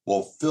Spirit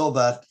will fill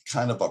that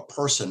kind of a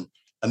person,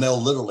 and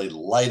they'll literally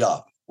light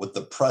up with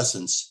the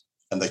presence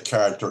and the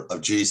character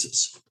of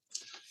Jesus.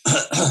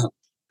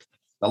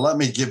 Now, let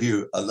me give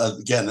you,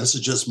 again, this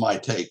is just my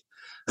take.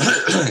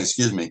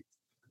 Excuse me.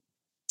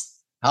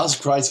 How's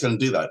Christ going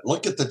to do that?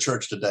 Look at the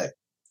church today.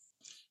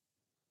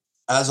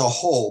 As a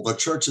whole, the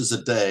church is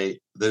a day,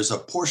 there's a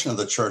portion of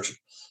the church,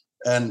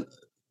 and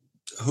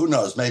who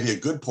knows, maybe a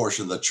good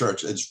portion of the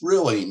church, it's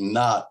really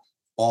not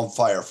on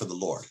fire for the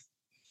Lord.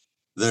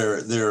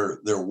 They're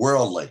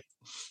worldly.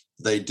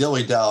 They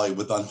dilly-dally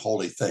with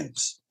unholy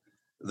things.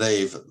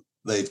 They've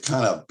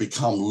kind of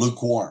become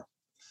lukewarm.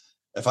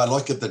 If I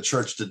look at the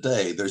church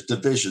today, there's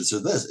divisions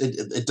of this.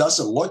 It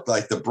doesn't look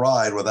like the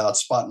bride without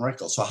spot and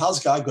wrinkle. So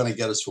how's God going to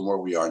get us from where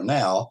we are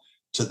now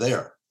to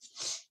there?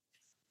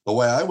 The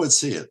way I would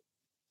see it,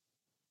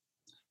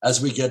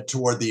 as we get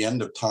toward the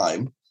end of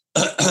time,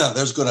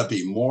 there's going to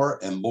be more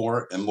and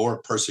more and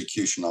more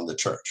persecution on the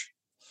church.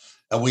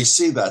 And we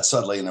see that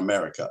suddenly in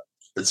America.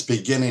 It's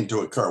beginning to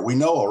occur. We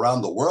know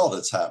around the world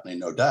it's happening,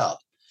 no doubt.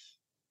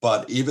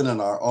 But even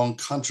in our own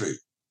country,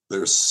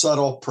 there's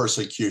subtle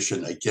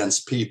persecution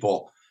against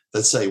people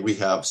that say we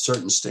have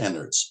certain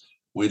standards.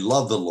 We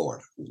love the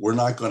Lord. We're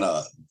not going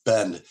to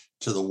bend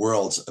to the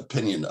world's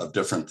opinion of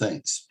different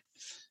things.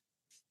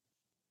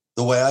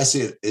 The way I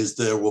see it is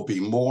there will be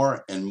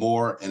more and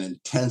more and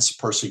intense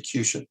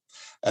persecution.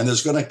 And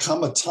there's going to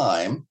come a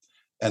time,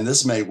 and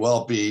this may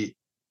well be,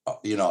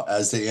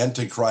 as the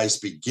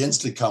Antichrist begins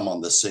to come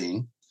on the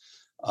scene,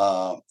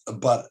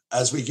 but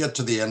as we get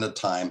to the end of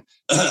time,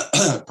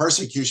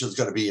 persecution is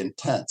going to be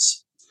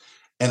intense.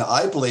 And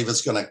I believe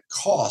it's going to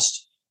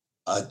cost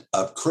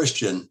a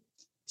Christian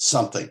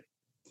something.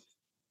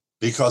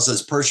 Because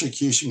as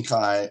persecution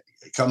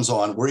comes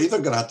on, we're either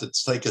going to have to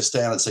take a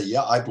stand and say,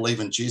 yeah, I believe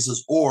in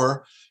Jesus,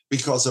 or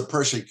because of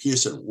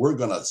persecution, we're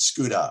going to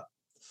scoot out.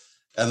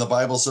 And the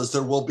Bible says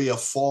there will be a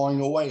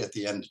falling away at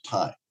the end of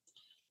time.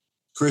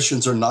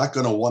 Christians are not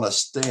going to want to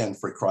stand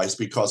for Christ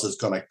because it's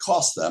going to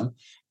cost them.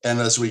 And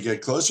as we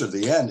get closer to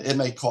the end, it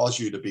may cause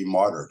you to be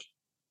martyred.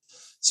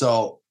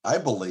 So I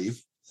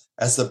believe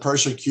as the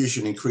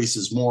persecution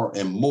increases more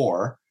and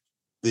more,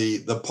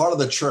 the part of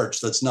the church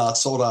that's not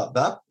sold out,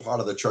 that part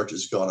of the church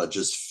is going to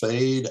just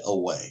fade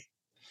away.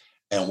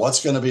 And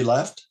what's going to be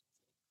left?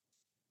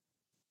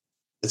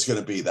 It's going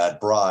to be that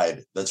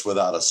bride that's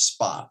without a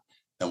spot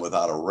and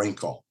without a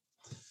wrinkle.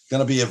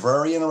 Going to be a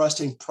very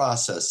interesting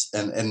process,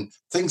 and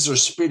things are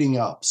speeding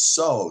up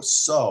so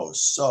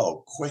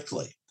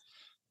quickly.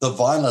 The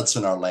violence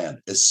in our land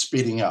is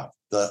speeding up.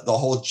 The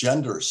whole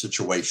gender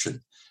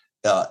situation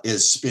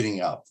is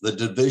speeding up. The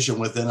division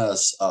within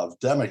us of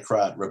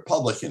Democrat,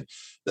 Republican,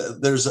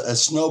 there's a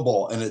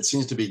snowball, and it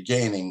seems to be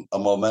gaining a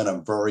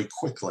momentum very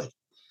quickly.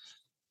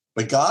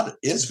 But God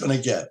is going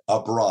to get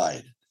a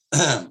bride,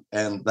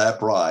 and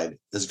that bride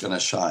is going to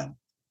shine.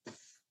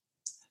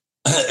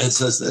 It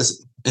says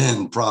this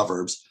in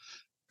Proverbs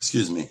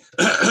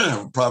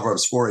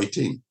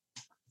 4:18.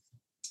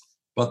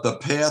 But the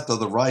path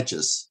of the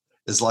righteous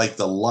is like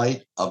the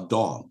light of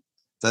dawn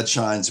that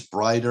shines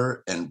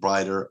brighter and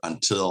brighter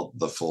until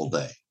the full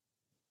day.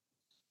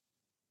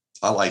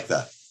 I like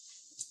that.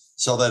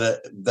 So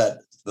that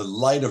the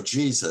light of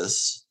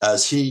Jesus,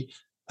 as he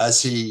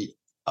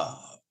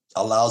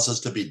allows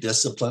us to be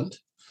disciplined,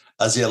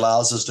 as he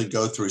allows us to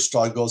go through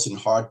struggles and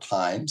hard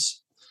times,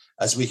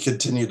 as we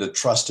continue to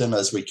trust him,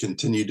 as we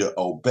continue to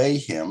obey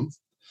him,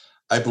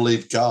 I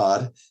believe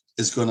God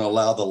is going to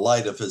allow the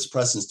light of his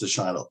presence to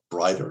shine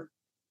brighter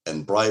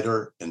and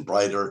brighter and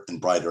brighter and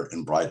brighter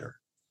and brighter.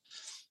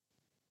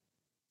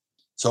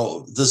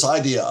 So this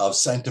idea of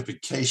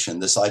sanctification,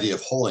 this idea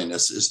of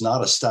holiness is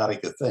not a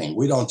static thing.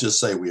 We don't just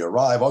say we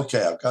arrive,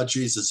 okay, I've got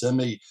Jesus in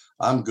me,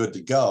 I'm good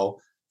to go.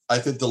 I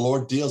think the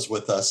Lord deals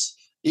with us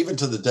even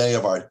to the day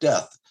of our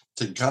death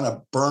to kind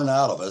of burn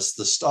out of us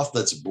the stuff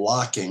that's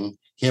blocking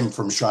him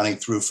from shining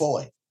through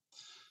fully.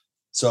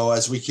 So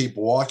as we keep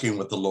walking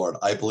with the Lord,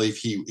 I believe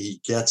he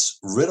gets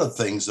rid of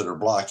things that are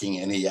blocking,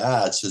 and he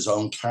adds his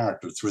own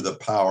character through the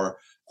power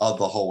of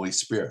the Holy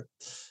Spirit.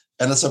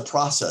 And it's a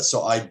process.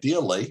 So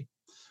ideally,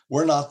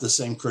 we're not the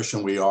same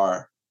Christian we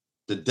are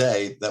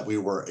today that we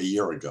were a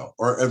year ago,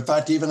 or in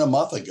fact, even a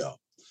month ago.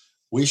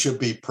 We should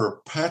be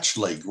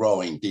perpetually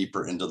growing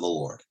deeper into the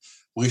Lord.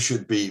 We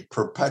should be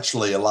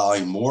perpetually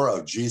allowing more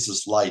of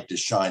Jesus' light to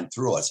shine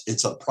through us.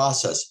 It's a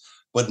process,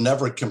 but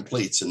never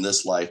completes in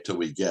this life till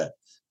we get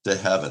to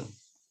heaven.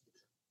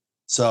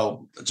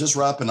 So just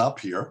wrapping up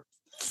here,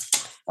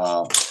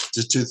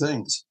 just two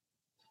things.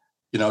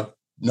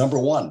 Number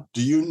one,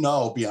 do you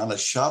know beyond a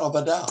shadow of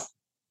a doubt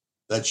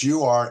that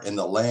you are in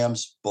the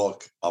Lamb's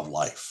book of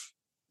life?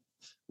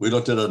 We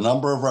looked at a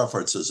number of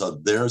references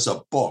of there's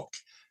a book,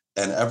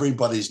 and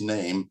everybody's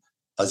name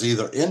is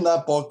either in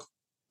that book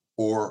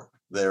or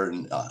they're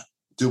not.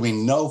 Do we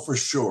know for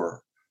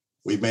sure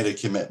we've made a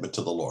commitment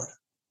to the Lord?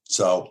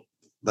 So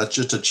that's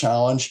just a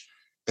challenge.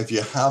 If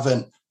you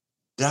haven't,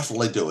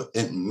 definitely do it.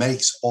 It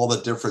makes all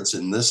the difference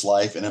in this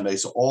life, and it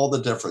makes all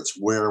the difference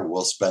where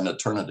we'll spend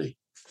eternity.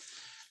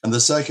 And the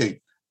second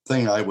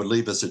thing I would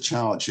leave as a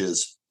challenge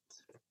is,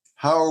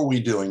 how are we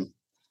doing?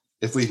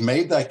 If we've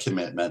made that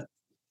commitment,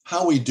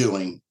 how are we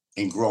doing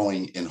in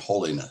growing in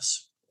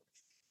holiness?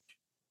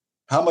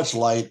 How much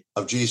light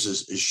of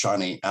Jesus is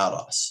shining out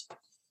us?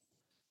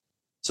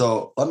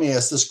 So let me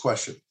ask this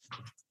question.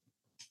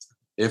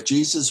 If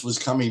Jesus was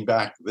coming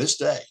back this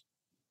day,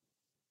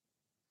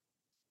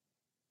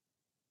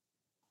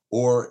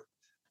 or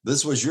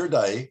this was your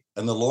day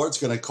and the Lord's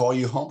going to call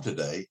you home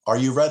today, are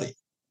you ready?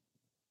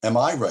 Am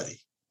I ready?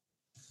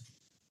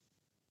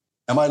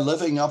 Am I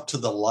living up to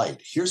the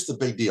light? Here's the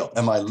big deal.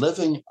 Am I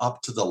living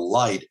up to the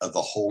light of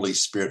the Holy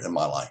Spirit in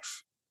my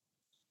life?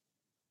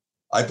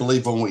 I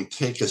believe when we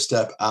take a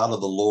step out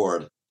of the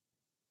Lord,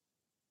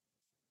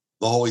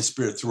 the Holy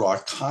Spirit through our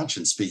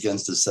conscience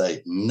begins to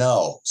say,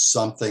 no,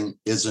 something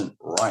isn't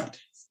right.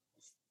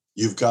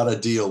 You've got to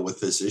deal with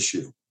this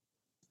issue.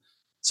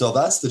 So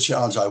that's the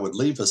challenge I would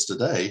leave us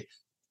today.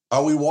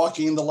 Are we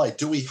walking in the light?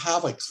 Do we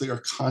have a clear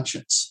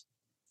conscience?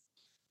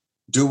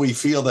 Do we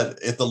feel that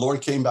if the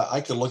Lord came back,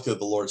 I could look at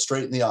the Lord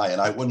straight in the eye and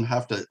I wouldn't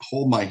have to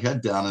hold my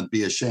head down and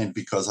be ashamed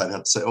because I'd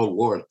have to say, oh,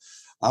 Lord,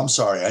 I'm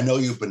sorry. I know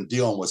you've been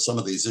dealing with some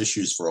of these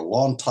issues for a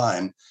long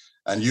time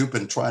and you've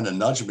been trying to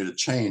nudge me to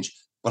change,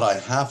 but I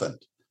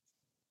haven't.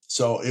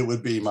 So it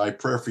would be my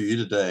prayer for you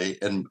today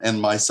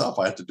and myself.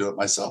 I have to do it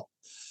myself.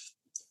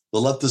 But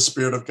let the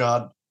Spirit of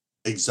God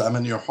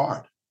examine your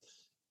heart.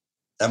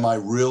 Am I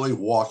really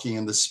walking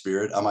in the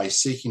Spirit? Am I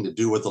seeking to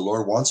do what the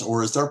Lord wants?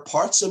 Or is there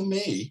parts of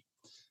me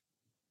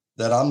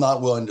that I'm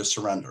not willing to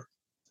surrender?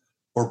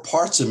 Or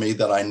parts of me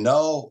that I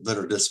know that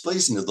are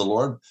displeasing to the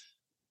Lord,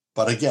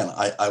 but again,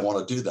 I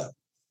want to do them.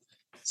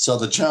 So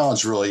the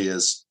challenge really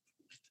is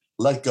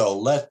let go.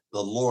 Let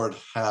the Lord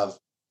have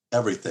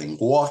everything.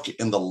 Walk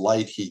in the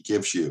light he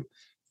gives you.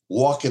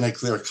 Walk in a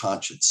clear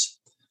conscience.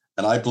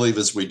 And I believe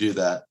as we do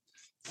that,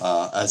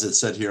 as it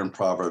said here in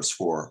Proverbs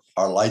 4,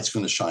 our light's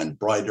going to shine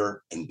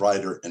brighter and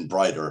brighter and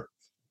brighter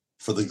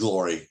for the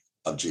glory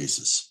of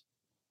Jesus.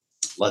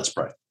 Let's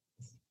pray.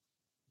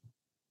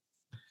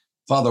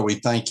 Father, we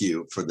thank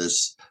you for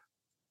this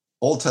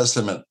Old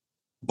Testament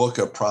book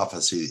of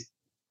prophecy,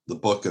 the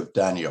book of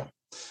Daniel.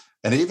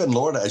 And even,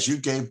 Lord, as you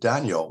gave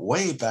Daniel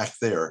way back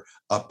there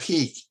a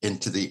peek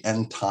into the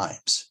end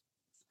times,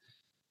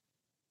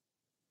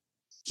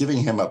 giving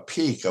him a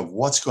peek of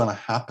what's going to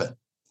happen,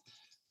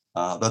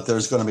 that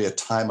there's going to be a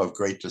time of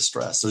great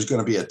distress. There's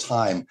going to be a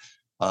time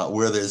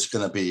where there's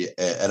going to be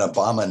an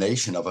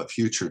abomination of a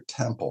future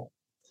temple.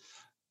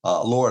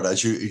 Lord,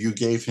 as you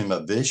gave him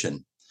a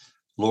vision,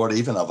 Lord,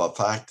 even of a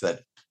fact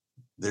that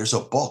there's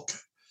a book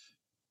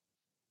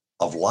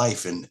of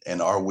life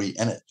and are we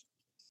in it?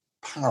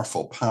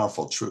 Powerful,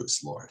 powerful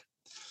truths, Lord.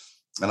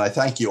 And I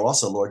thank you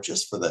also, Lord,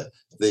 just for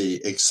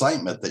the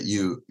excitement that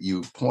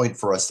you point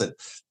for us that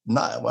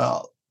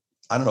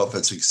I don't know if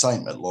it's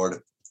excitement, Lord,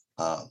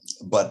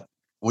 but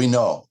we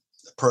know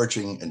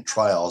purging and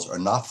trials are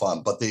not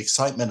fun, but the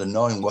excitement of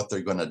knowing what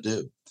they're going to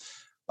do,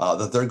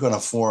 that they're going to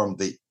form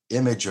the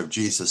image of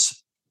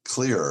Jesus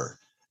clearer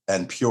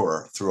and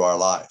pure through our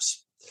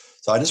lives.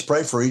 So I just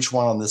pray for each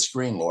one on this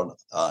screen, Lord.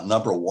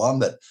 Number one,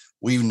 that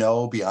we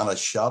know beyond a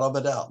shadow of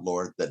a doubt,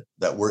 Lord,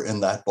 that we're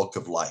in that book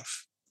of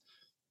life.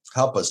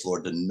 Help us,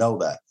 Lord, to know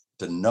that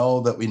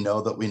we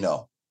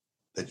know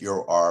that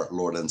you're our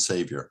Lord and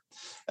Savior.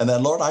 And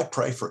then, Lord, I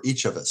pray for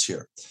each of us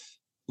here.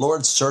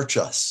 Lord, search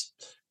us.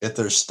 If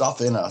there's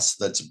stuff in us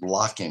that's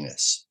blocking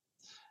us,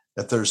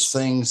 if there's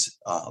things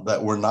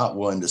that we're not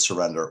willing to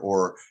surrender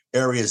or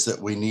areas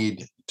that we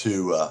need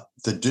to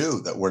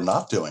do that we're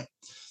not doing,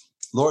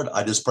 Lord,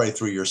 I just pray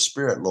through your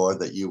Spirit, Lord,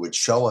 that you would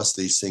show us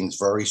these things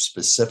very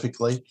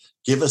specifically.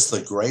 Give us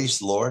the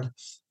grace, Lord,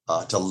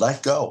 to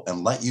let go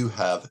and let you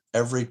have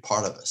every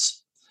part of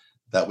us,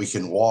 that we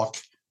can walk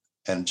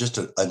and just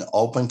an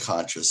open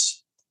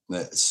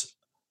consciousness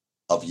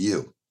of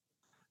you.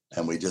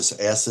 And we just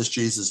ask this,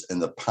 Jesus, in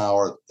the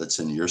power that's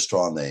in your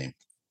strong name.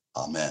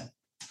 Amen.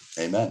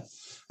 Amen.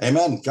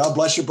 Amen. God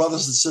bless you,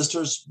 brothers and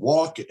sisters.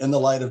 Walk in the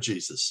light of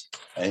Jesus.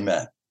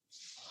 Amen.